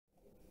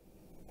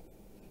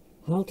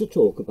How to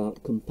talk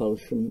about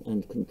compulsion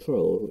and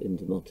control in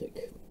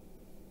Demotic.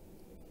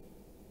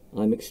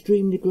 I'm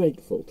extremely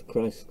grateful to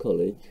Christ's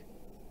College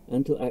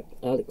and to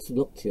Alex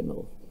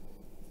Loktyanov,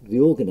 the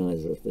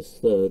organiser of this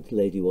third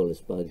Lady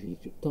Wallace Budge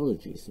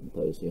Egyptology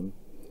Symposium,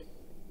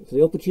 for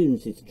the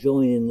opportunity to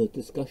join in the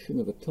discussion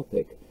of a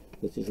topic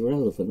that is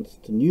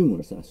relevant to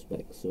numerous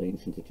aspects of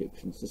ancient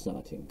Egyptian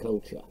society and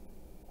culture.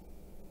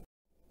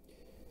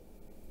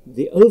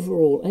 The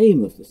overall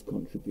aim of this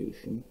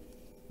contribution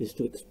is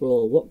to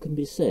explore what can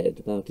be said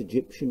about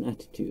Egyptian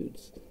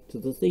attitudes to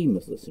the theme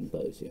of the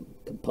symposium,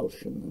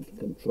 compulsion and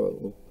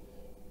control,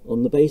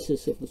 on the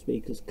basis of the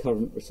speaker's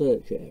current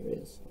research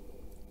areas,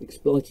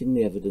 exploiting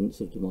the evidence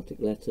of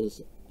Demotic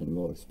letters and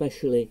more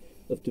especially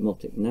of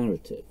Demotic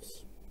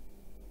narratives.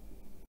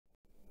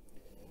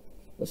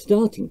 A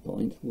starting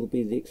point will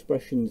be the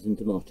expressions in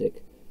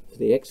Demotic for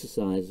the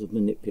exercise of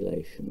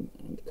manipulation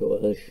and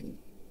coercion.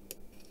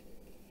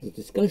 The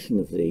discussion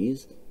of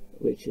these,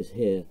 which is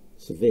here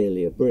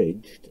severely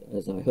abridged,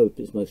 as I hope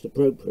is most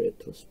appropriate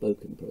to a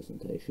spoken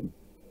presentation,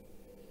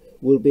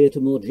 will be at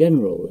a more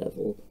general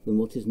level than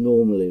what is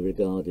normally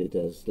regarded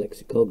as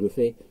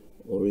lexicography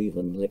or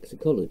even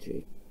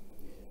lexicology,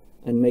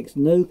 and makes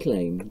no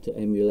claim to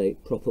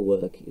emulate proper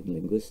work in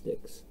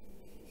linguistics,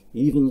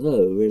 even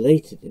though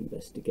related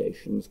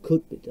investigations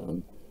could be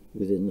done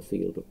within the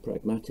field of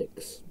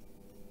pragmatics.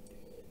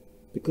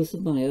 Because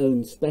of my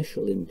own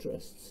special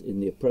interests in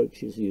the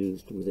approaches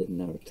used within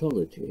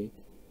narratology,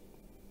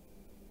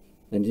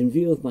 and in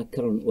view of my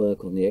current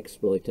work on the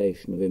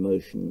exploitation of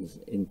emotions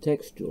in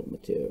textual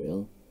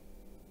material,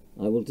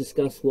 I will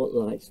discuss what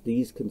light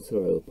these can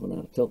throw upon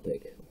our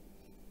topic.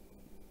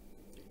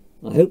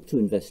 I hope to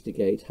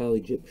investigate how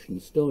Egyptian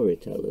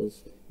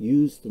storytellers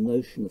used the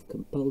notion of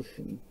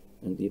compulsion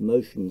and the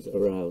emotions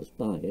aroused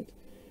by it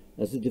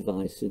as a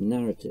device in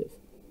narrative,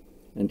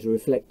 and to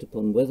reflect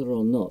upon whether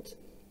or not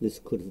this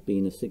could have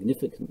been a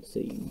significant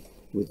theme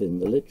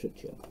within the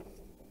literature.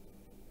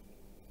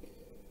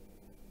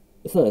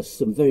 First,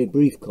 some very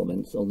brief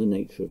comments on the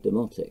nature of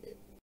Demotic.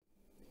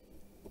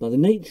 By the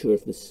nature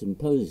of this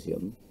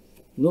symposium,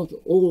 not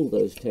all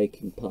those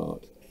taking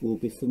part will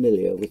be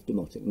familiar with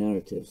Demotic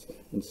narratives,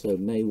 and so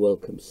may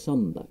welcome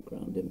some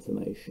background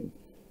information.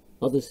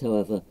 Others,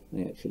 however,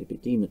 may actually be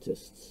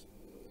Dematists.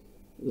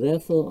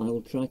 Therefore, I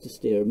will try to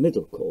steer a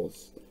middle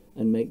course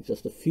and make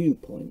just a few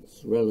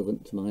points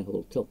relevant to my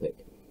whole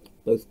topic,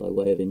 both by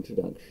way of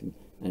introduction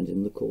and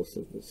in the course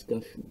of the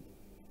discussion.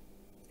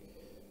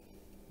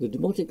 The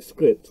Demotic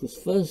script was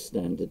first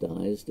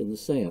standardised in the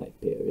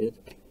Tait period,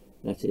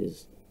 that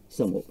is,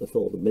 somewhat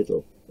before the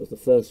middle of the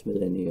first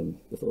millennium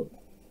before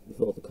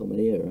the Common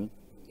Era,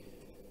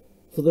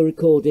 for the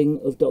recording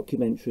of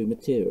documentary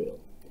material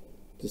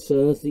to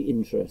serve the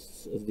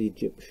interests of the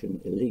Egyptian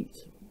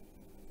elite.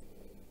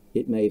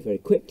 It may very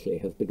quickly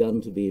have begun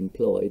to be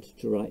employed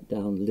to write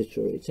down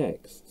literary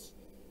texts,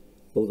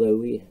 although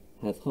we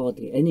have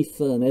hardly any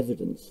firm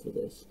evidence for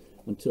this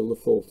until the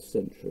 4th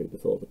century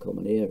before the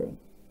Common Era.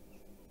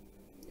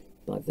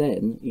 By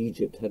then,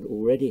 Egypt had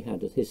already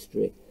had a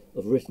history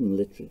of written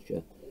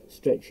literature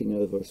stretching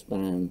over a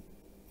span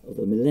of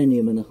a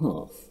millennium and a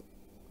half.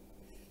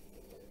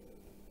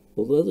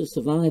 Although the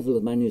survival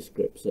of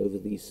manuscripts over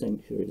these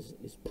centuries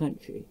is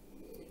patchy,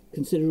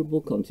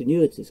 considerable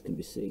continuities can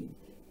be seen,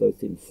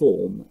 both in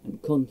form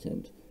and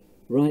content,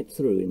 right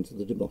through into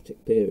the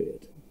Demotic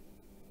period.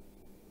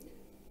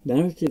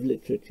 Narrative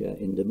literature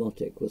in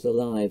Demotic was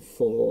alive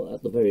for,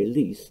 at the very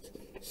least,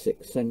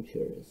 6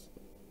 centuries.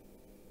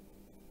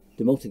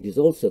 Demotic is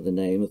also the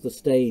name of the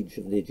stage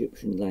of the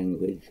Egyptian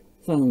language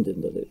found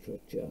in the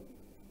literature.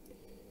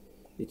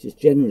 It is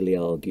generally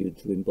argued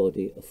to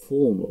embody a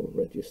formal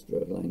register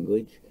of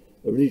language,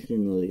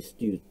 originally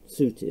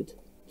suited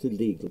to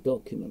legal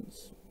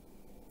documents.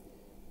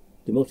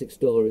 Demotic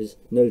stories,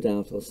 no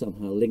doubt, are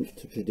somehow linked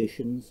to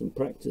traditions and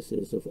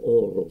practices of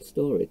oral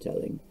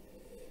storytelling,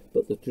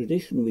 but the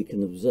tradition we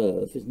can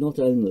observe is not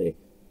only,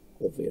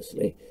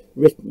 obviously,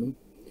 written,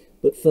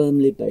 but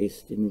firmly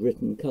based in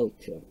written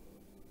culture.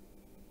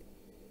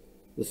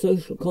 The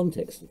social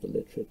context of the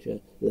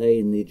literature lay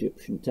in the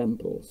Egyptian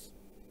temples.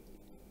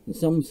 In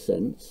some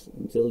sense,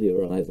 until the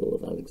arrival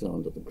of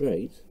Alexander the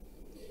Great,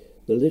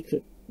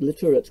 the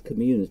literate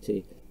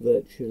community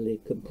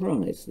virtually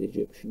comprised the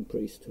Egyptian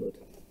priesthood.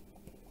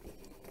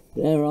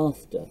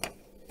 Thereafter,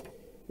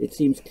 it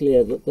seems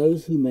clear that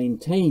those who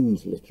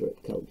maintained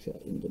literate culture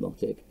in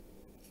Demotic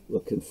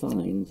were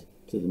confined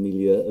to the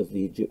milieu of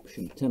the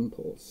Egyptian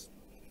temples.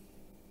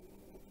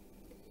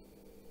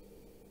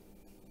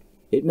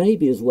 It may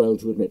be as well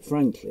to admit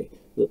frankly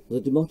that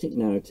the Demotic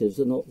narratives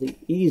are not the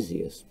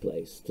easiest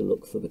place to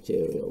look for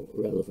material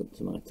relevant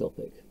to my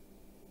topic.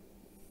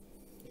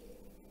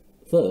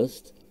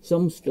 First,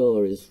 some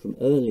stories from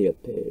earlier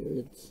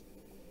periods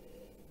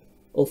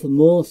offer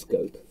more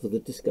scope for the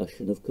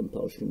discussion of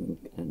compulsion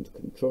and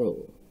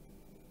control.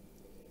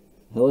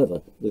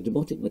 However, the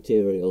Demotic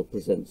material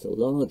presents a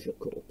larger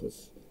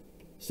corpus,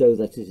 so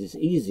that it is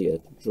easier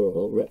to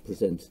draw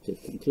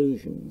representative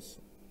conclusions.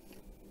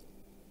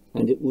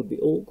 and it would be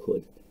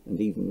awkward and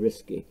even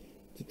risky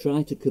to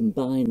try to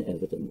combine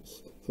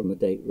evidence from a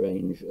date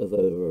range of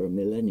over a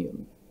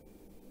millennium.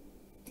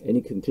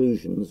 Any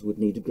conclusions would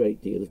need a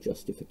great deal of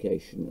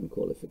justification and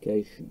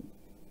qualification.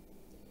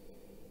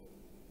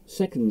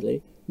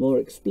 Secondly, more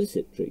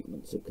explicit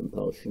treatments of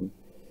compulsion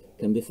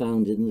can be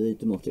found in the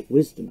Demotic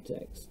wisdom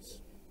texts,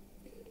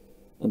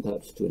 and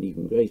perhaps to an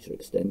even greater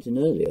extent in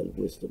earlier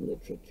wisdom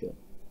literature.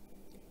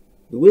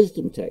 The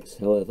wisdom texts,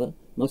 however,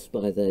 must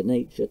by their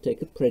nature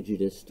take a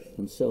prejudiced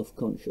and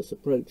self-conscious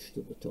approach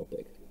to the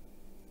topic.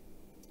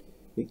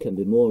 It can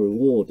be more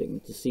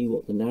rewarding to see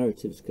what the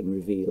narratives can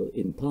reveal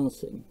in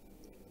passing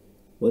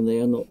when they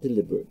are not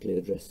deliberately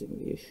addressing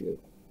the issue.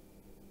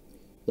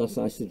 Thus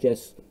I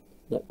suggest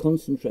that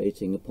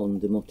concentrating upon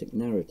demotic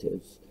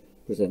narratives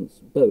presents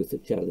both a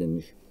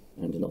challenge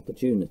and an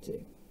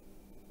opportunity.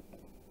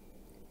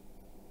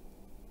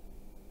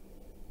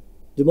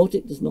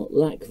 Demotic does not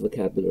lack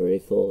vocabulary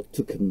for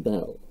to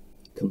compel,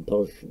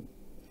 compulsion.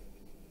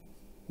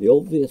 The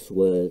obvious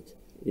word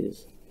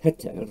is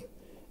heter,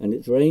 and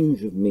its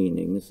range of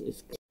meanings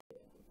is clear.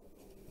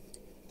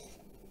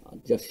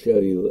 I'll just show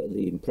you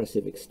the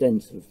impressive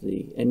extent of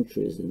the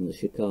entries in the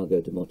Chicago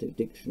Demotic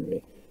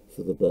Dictionary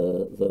for the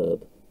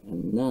verb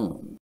and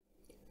noun.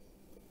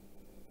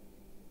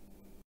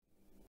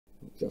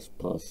 I'll just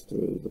pass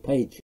through the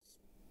pages.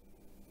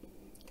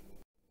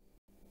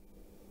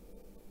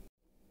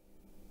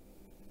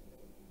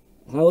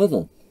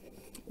 However,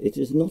 it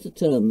is not a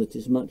term that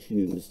is much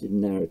used in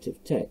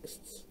narrative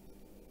texts,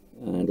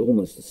 and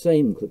almost the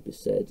same could be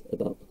said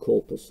about the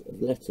corpus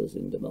of letters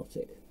in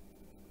Demotic.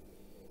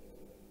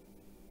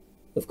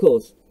 Of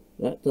course,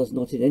 that does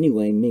not in any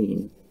way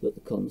mean that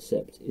the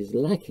concept is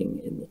lacking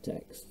in the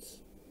texts.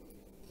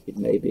 It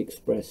may be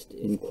expressed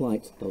in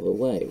quite other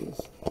ways,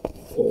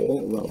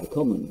 or, rather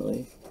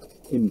commonly,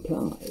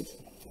 implied.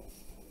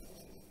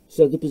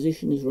 So the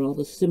position is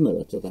rather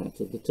similar to that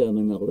of the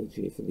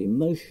terminology for the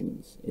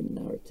emotions in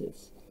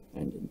narratives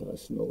and in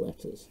personal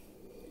letters.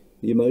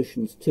 The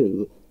emotions,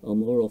 too, are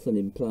more often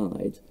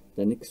implied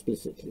than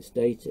explicitly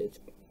stated.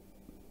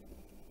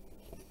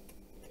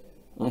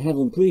 I have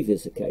on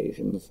previous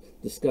occasions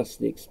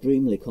discussed the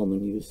extremely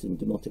common use in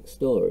demotic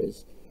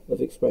stories of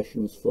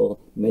expressions for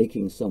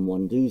making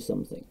someone do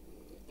something,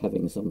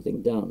 having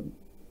something done.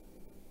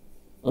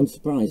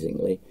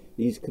 Unsurprisingly,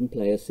 these can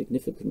play a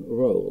significant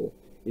role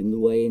in the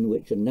way in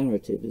which a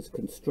narrative is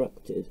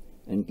constructed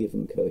and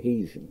given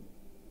cohesion.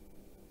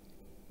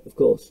 Of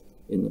course,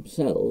 in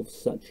themselves,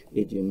 such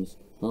idioms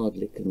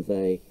hardly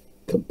convey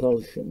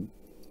compulsion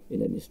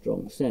in any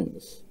strong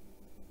sense.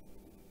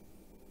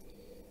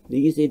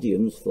 These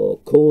idioms for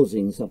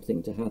causing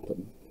something to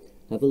happen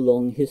have a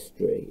long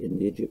history in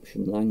the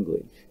Egyptian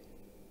language.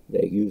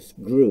 Their use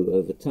grew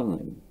over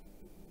time.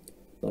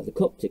 By the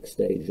Coptic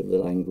stage of the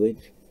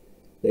language,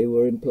 they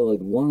were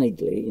employed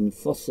widely in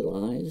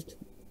fossilized,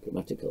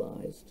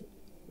 grammaticalized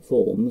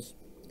forms,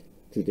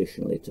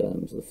 traditionally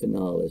termed the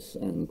finalis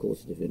and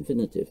causative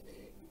infinitive,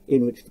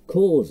 in which the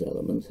cause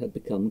element had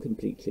become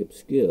completely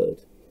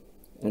obscured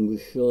and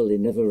was surely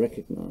never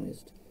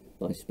recognized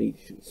by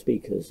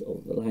speakers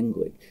of the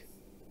language.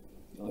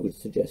 I would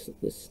suggest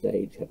that this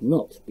stage had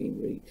not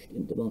been reached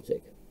in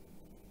Demotic.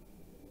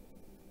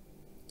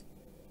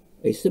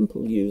 A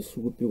simple use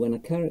would be when a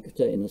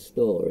character in a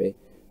story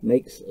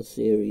makes a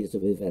series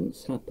of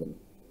events happen.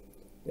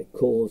 They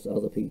cause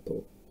other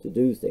people to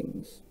do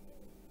things.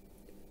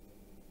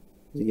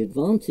 The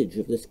advantage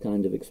of this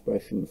kind of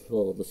expression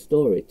for the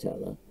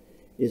storyteller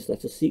is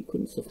that a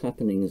sequence of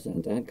happenings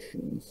and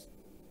actions,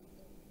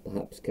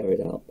 perhaps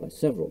carried out by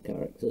several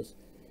characters,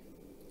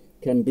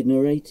 can be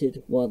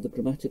narrated while the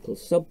grammatical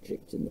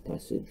subject in the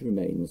passage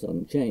remains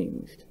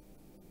unchanged.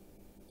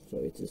 So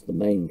it is the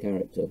main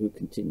character who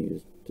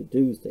continues to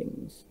do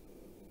things.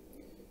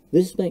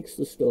 This makes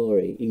the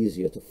story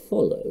easier to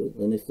follow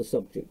than if the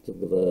subject of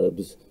the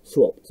verbs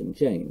swapped and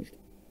changed.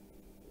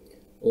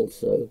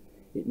 Also,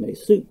 it may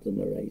suit the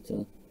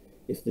narrator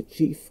if the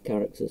chief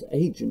character's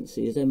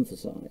agency is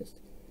emphasized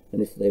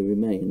and if they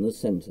remain the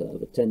centre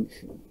of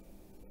attention.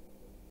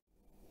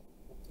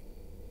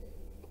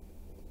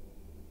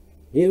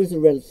 Here is a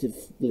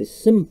relatively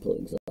simple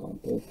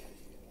example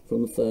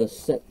from the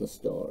first settler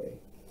story.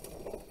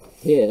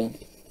 Here,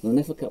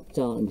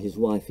 Manefakapta and his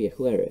wife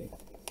Yehwere,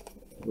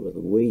 who are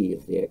the we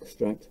of the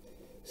extract,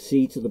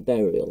 see to the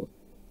burial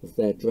of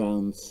their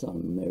drowned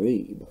son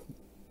Merib.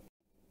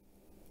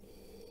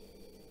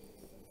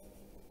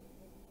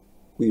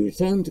 We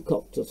returned to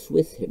Coptos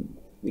with him.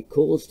 We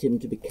caused him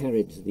to be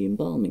carried to the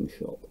embalming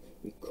shop.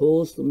 We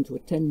caused them to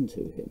attend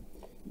to him.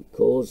 We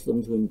caused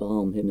them to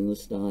embalm him in the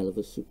style of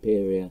a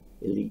superior,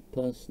 elite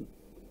person.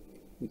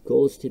 We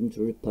caused him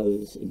to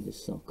repose in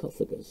his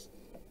sarcophagus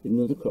in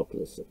the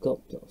necropolis of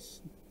Coptos.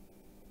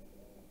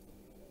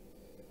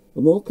 A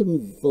more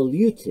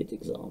convoluted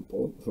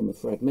example from a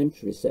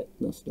fragmentary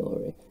Setna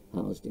story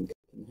housed in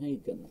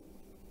Copenhagen.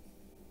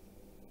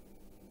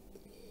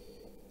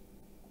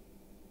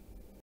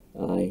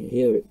 I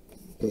hear it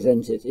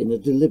presented in a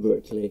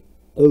deliberately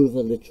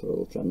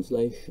over-literal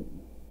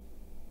translation.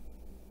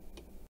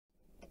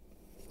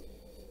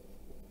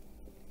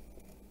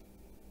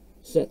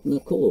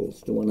 Setna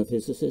calls to one of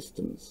his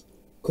assistants,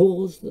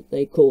 cause that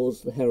they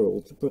cause the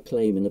herald to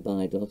proclaim in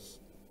Abydos,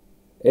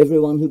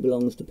 everyone who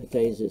belongs to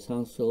Petes'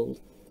 household,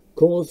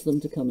 cause them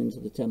to come into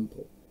the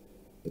temple,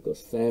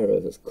 because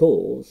Pharaoh has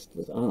caused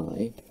that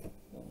I,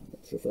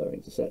 that's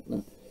referring to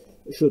Setna,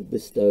 should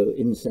bestow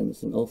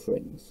incense and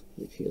offerings,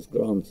 which he has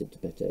granted to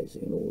Petes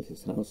and all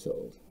his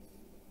household.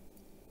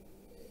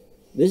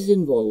 This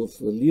involves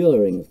the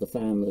luring of the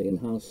family and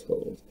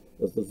household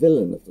of the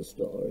villain of the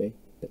story,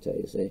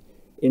 Petes,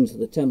 into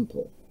the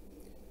temple,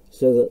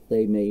 so that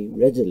they may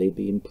readily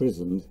be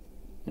imprisoned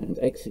and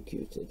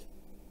executed.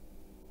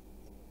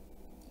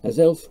 As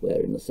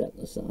elsewhere in the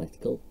Setna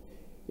cycle,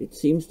 it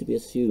seems to be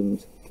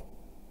assumed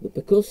that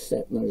because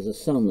Setna is a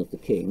son of the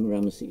king,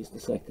 Ramesses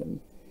II,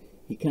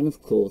 he can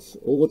of course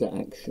order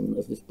action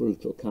of this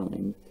brutal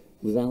kind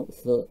without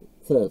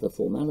further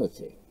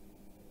formality.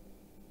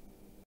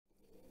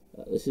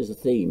 This is a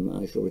theme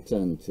I shall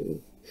return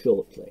to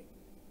shortly.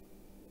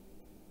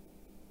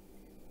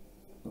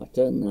 I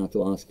turn now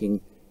to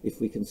asking if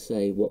we can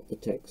say what the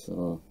texts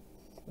are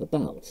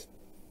about.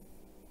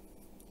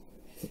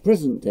 For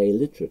present-day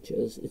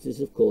literatures, it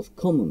is of course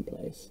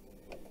commonplace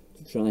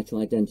to try to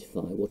identify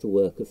what a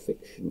work of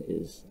fiction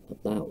is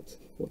about,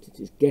 what it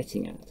is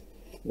getting at,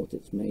 what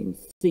its main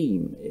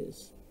theme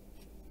is.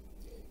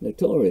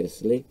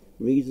 Notoriously,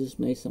 readers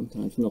may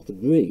sometimes not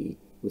agree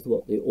with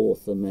what the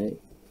author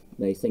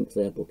may think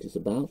their book is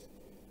about,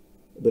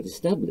 but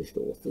established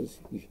authors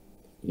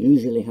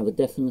usually have a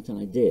definite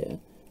idea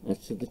as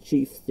to the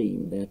chief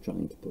theme they are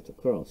trying to put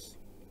across,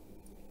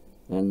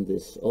 and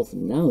this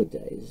often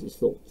nowadays is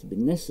thought to be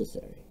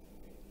necessary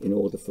in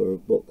order for a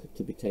book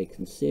to be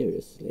taken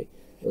seriously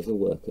as a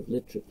work of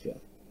literature.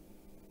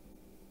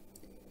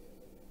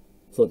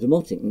 For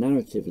demotic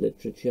narrative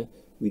literature,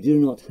 we do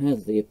not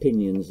have the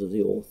opinions of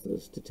the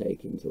authors to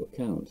take into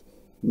account,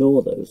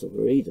 nor those of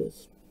the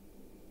readers.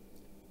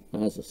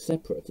 As a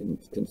separate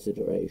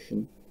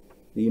consideration,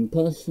 the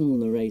impersonal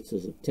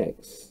narrators of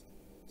texts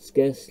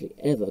scarcely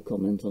ever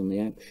comment on the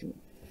action.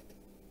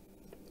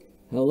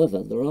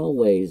 However, there are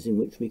ways in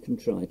which we can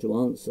try to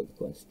answer the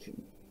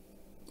question.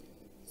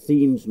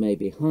 Themes may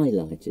be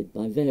highlighted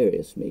by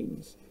various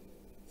means,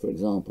 for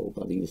example,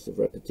 by the use of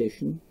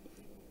repetition,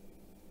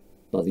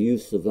 by the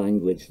use of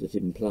language that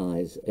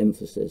implies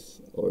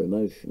emphasis or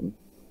emotion,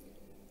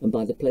 and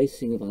by the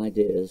placing of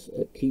ideas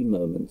at key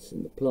moments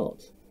in the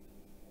plot.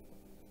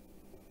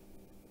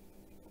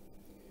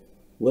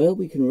 Where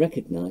we can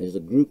recognise a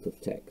group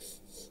of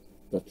texts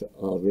that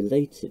are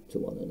related to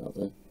one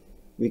another,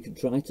 we can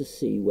try to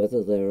see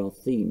whether there are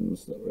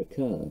themes that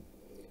recur,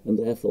 and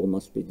therefore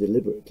must be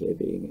deliberately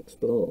being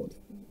explored.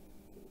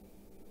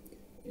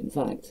 In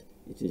fact,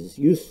 it is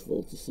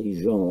useful to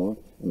see genre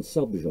and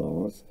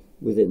subgenres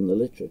within the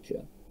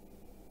literature.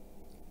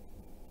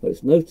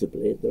 Most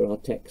notably, there are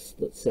texts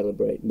that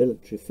celebrate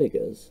military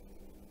figures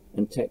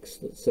and texts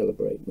that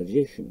celebrate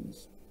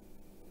magicians.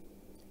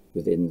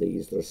 Within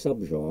these there are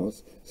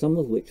subgenres, some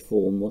of which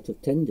form what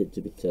have tended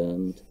to be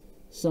termed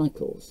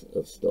cycles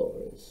of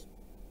stories.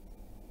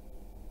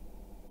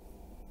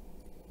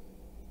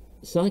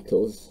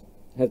 Cycles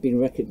have been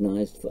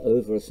recognised for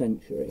over a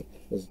century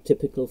as a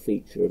typical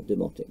feature of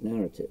demotic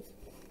narrative,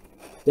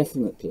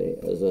 definitely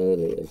as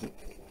early as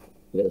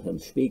Wilhelm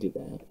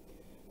Spiegelberg,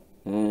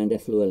 and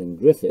F. Llewellyn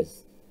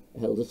Griffith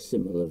held a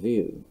similar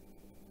view.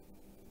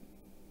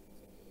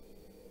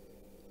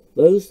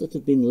 Those that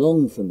have been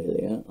long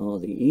familiar are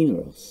the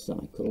Oeneros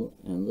cycle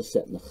and the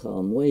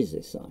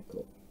Setna-Khamwese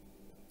cycle,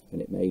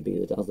 and it may be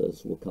that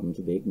others will come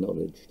to be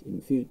acknowledged in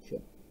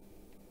future.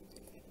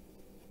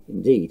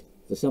 Indeed,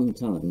 for some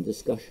time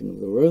discussion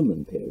of the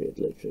Roman period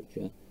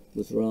literature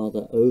was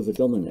rather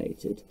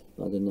over-dominated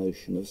by the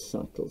notion of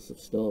cycles of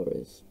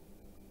stories.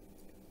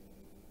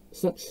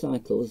 Such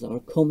cycles are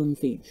a common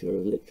feature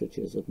of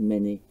literatures of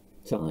many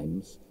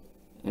times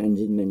and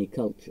in many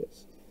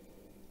cultures,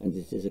 and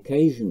it is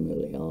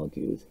occasionally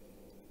argued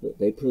that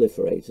they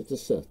proliferate at a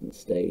certain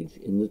stage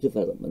in the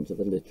development of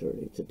a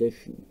literary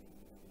tradition.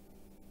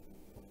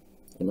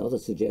 Another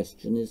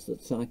suggestion is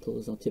that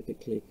cycles are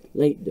typically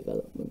late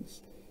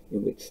developments,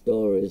 in which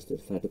stories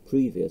that have had a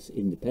previous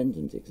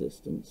independent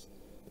existence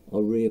are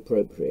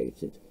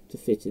reappropriated to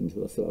fit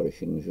into a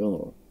flourishing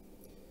genre.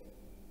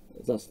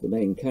 Thus the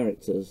main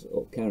characters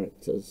or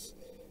characters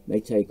may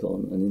take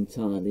on an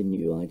entirely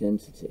new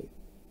identity.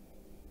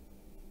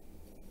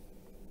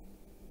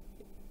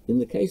 In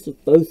the case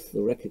of both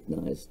the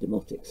recognised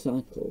demotic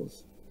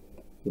cycles,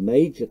 the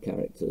major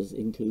characters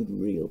include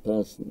real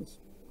persons,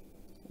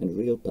 and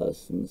real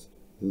persons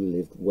who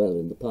lived well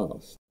in the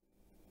past.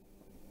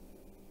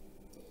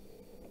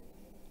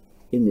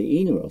 In the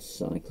Oeneros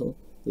cycle,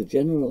 the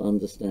general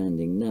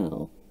understanding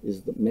now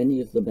is that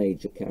many of the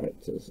major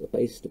characters are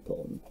based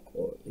upon,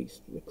 or at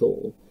least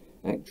recall,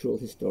 actual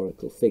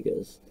historical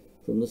figures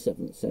from the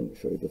 7th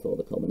century before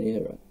the Common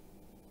Era.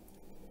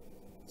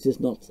 It is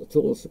not at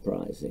all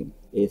surprising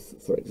if,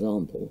 for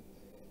example,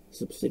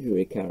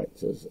 subsidiary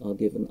characters are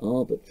given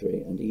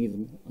arbitrary and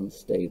even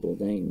unstable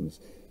names.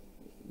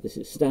 This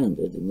is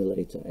standard in the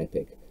later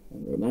epic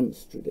and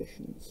romance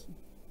traditions.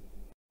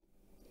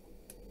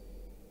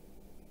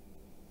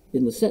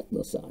 In the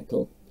Setna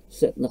cycle,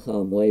 Setna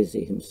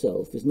Khamwezi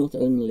himself is not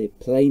only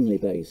plainly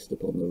based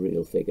upon the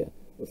real figure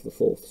of the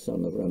fourth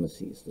son of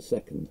Ramesses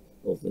II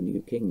of the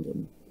New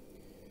Kingdom,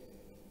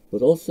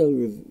 but also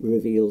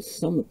reveals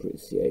some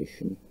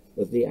appreciation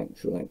of the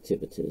actual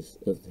activities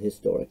of the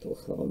historical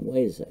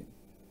Khamwezi.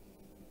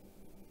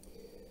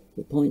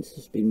 The point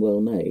has been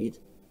well made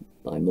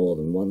by more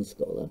than one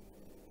scholar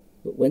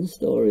that when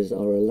stories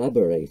are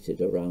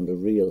elaborated around a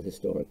real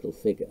historical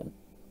figure,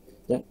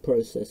 that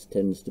process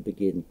tends to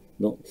begin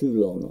not too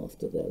long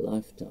after their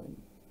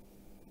lifetime.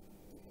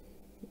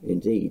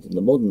 Indeed, in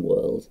the modern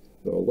world,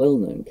 there are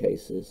well-known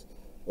cases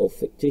of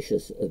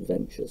fictitious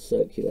adventures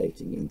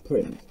circulating in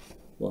print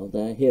while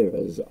their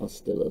heroes are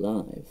still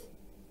alive.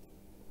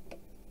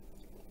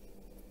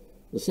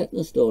 The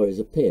Setna stories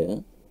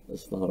appear,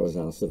 as far as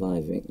our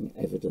surviving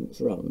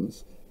evidence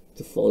runs,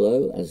 to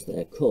follow as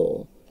their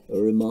core a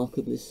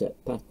remarkably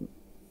set pattern.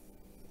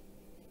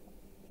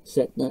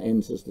 Setna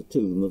enters the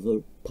tomb of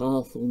a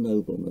powerful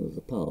nobleman of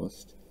the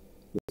past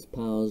with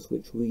powers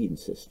which we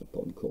insist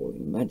upon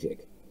calling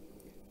magic,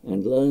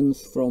 and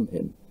learns from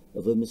him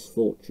of a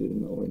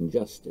misfortune or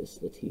injustice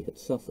that he had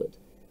suffered,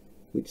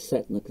 which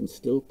Setna can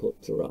still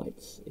put to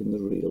rights in the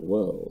real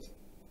world.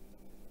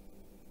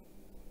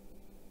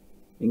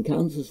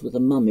 Encounters with a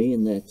mummy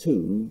in their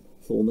tomb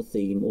form a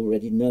theme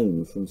already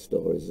known from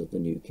stories of the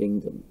New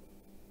Kingdom.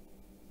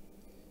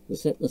 The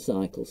Setna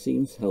cycle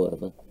seems,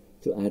 however,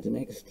 to add an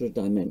extra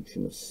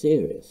dimension of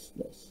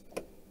seriousness.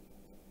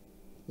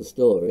 The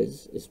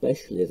stories,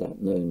 especially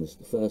that known as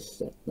the first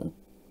Setna,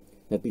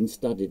 have been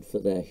studied for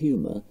their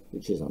humour,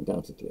 which is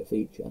undoubtedly a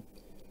feature,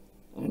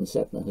 and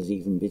Setna has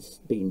even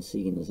been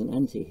seen as an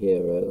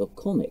anti-hero or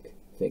comic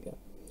figure.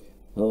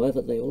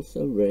 However, they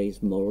also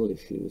raise moral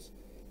issues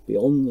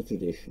beyond the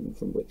tradition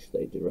from which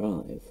they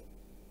derive.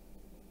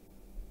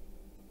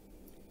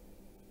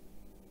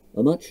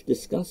 A much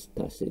discussed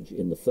passage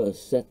in the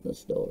first Setna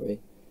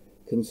story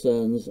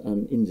concerns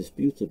an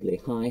indisputably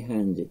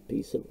high-handed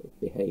piece of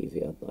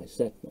behaviour by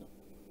Setna.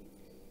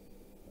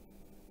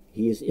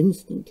 He is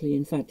instantly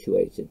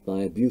infatuated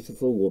by a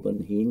beautiful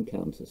woman he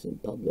encounters in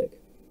public,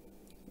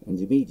 and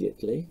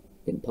immediately,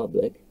 in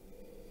public,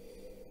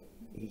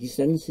 he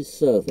sends his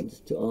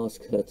servant to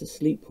ask her to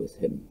sleep with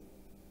him.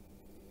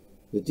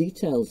 The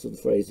details of the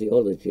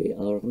phraseology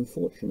are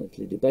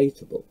unfortunately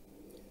debatable,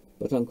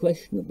 but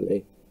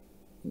unquestionably,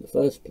 in the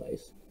first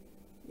place,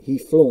 he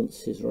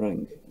flaunts his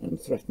rank and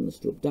threatens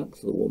to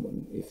abduct the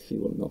woman if she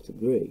will not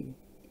agree,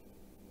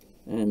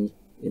 and,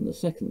 in the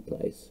second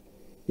place,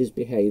 his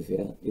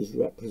behaviour is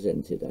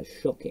represented as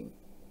shocking.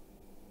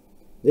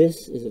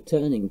 This is a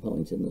turning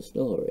point in the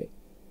story,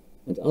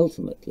 and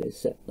ultimately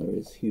Setna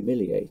is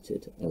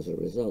humiliated as a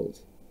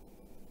result.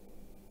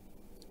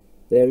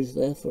 There is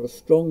therefore a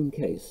strong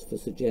case for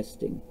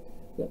suggesting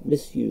that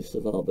misuse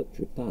of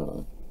arbitrary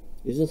power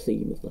is a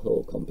theme of the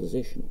whole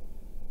composition.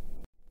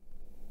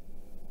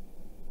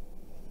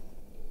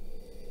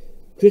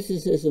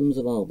 Criticisms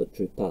of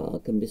arbitrary power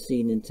can be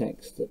seen in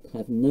texts that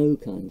have no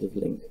kind of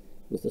link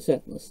with the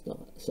Setna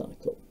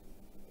cycle.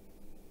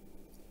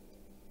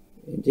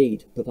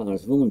 Indeed,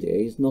 Papyrus Mondier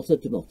is not a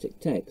demotic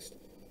text,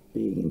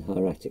 being in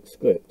hieratic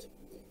script,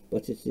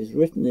 but it is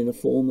written in a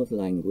form of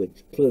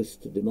language close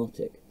to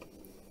demotic,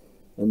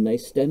 and may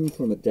stem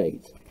from a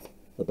date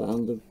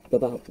about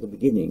the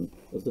beginning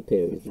of the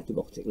period of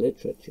demotic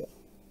literature.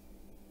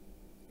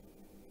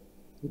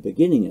 The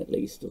beginning, at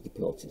least, of the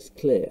plot is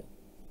clear.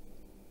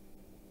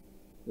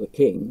 The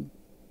king,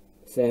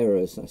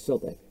 Pharaoh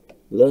Sisobek,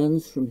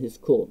 learns from his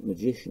court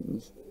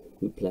magicians,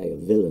 who play a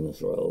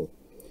villainous role,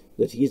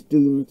 that he is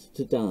doomed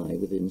to die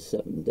within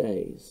 7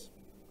 days.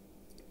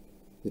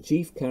 The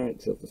chief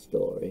character of the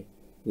story,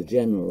 the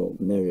general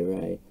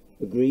Merire,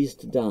 agrees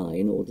to die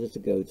in order to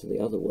go to the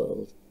other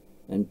world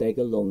and beg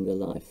a longer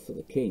life for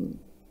the king.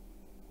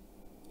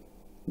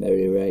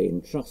 Merire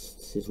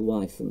entrusts his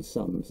wife and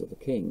son to the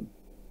king.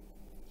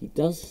 He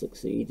does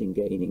succeed in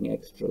gaining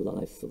extra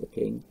life for the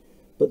king,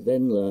 but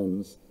then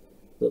learns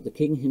that the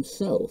king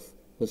himself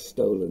has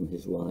stolen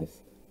his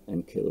wife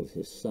and killed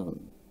his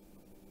son.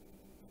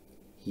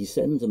 He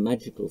sends a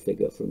magical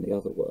figure from the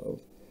other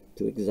world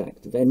to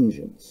exact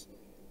vengeance,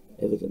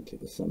 evidently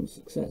with some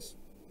success,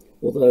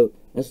 although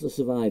as the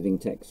surviving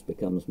text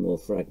becomes more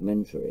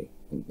fragmentary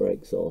and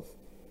breaks off,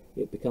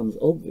 it becomes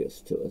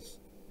obvious to us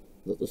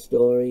that the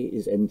story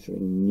is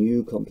entering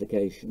new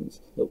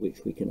complications at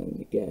which we can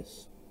only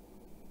guess.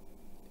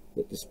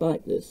 But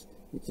despite this,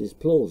 it is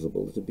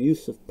plausible that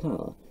abuse of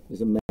power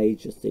is a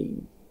major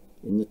theme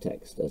in the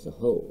text as a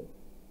whole.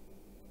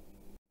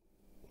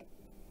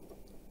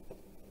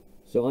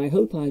 So I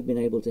hope I have been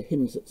able to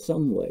hint at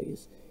some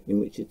ways in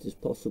which it is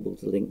possible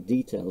to link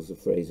details of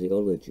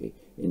phraseology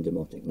in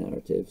demotic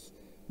narratives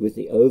with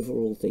the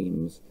overall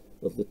themes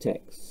of the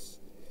texts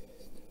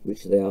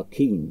which they are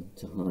keen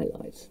to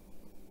highlight.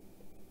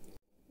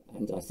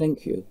 And I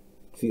thank you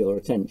for your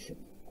attention.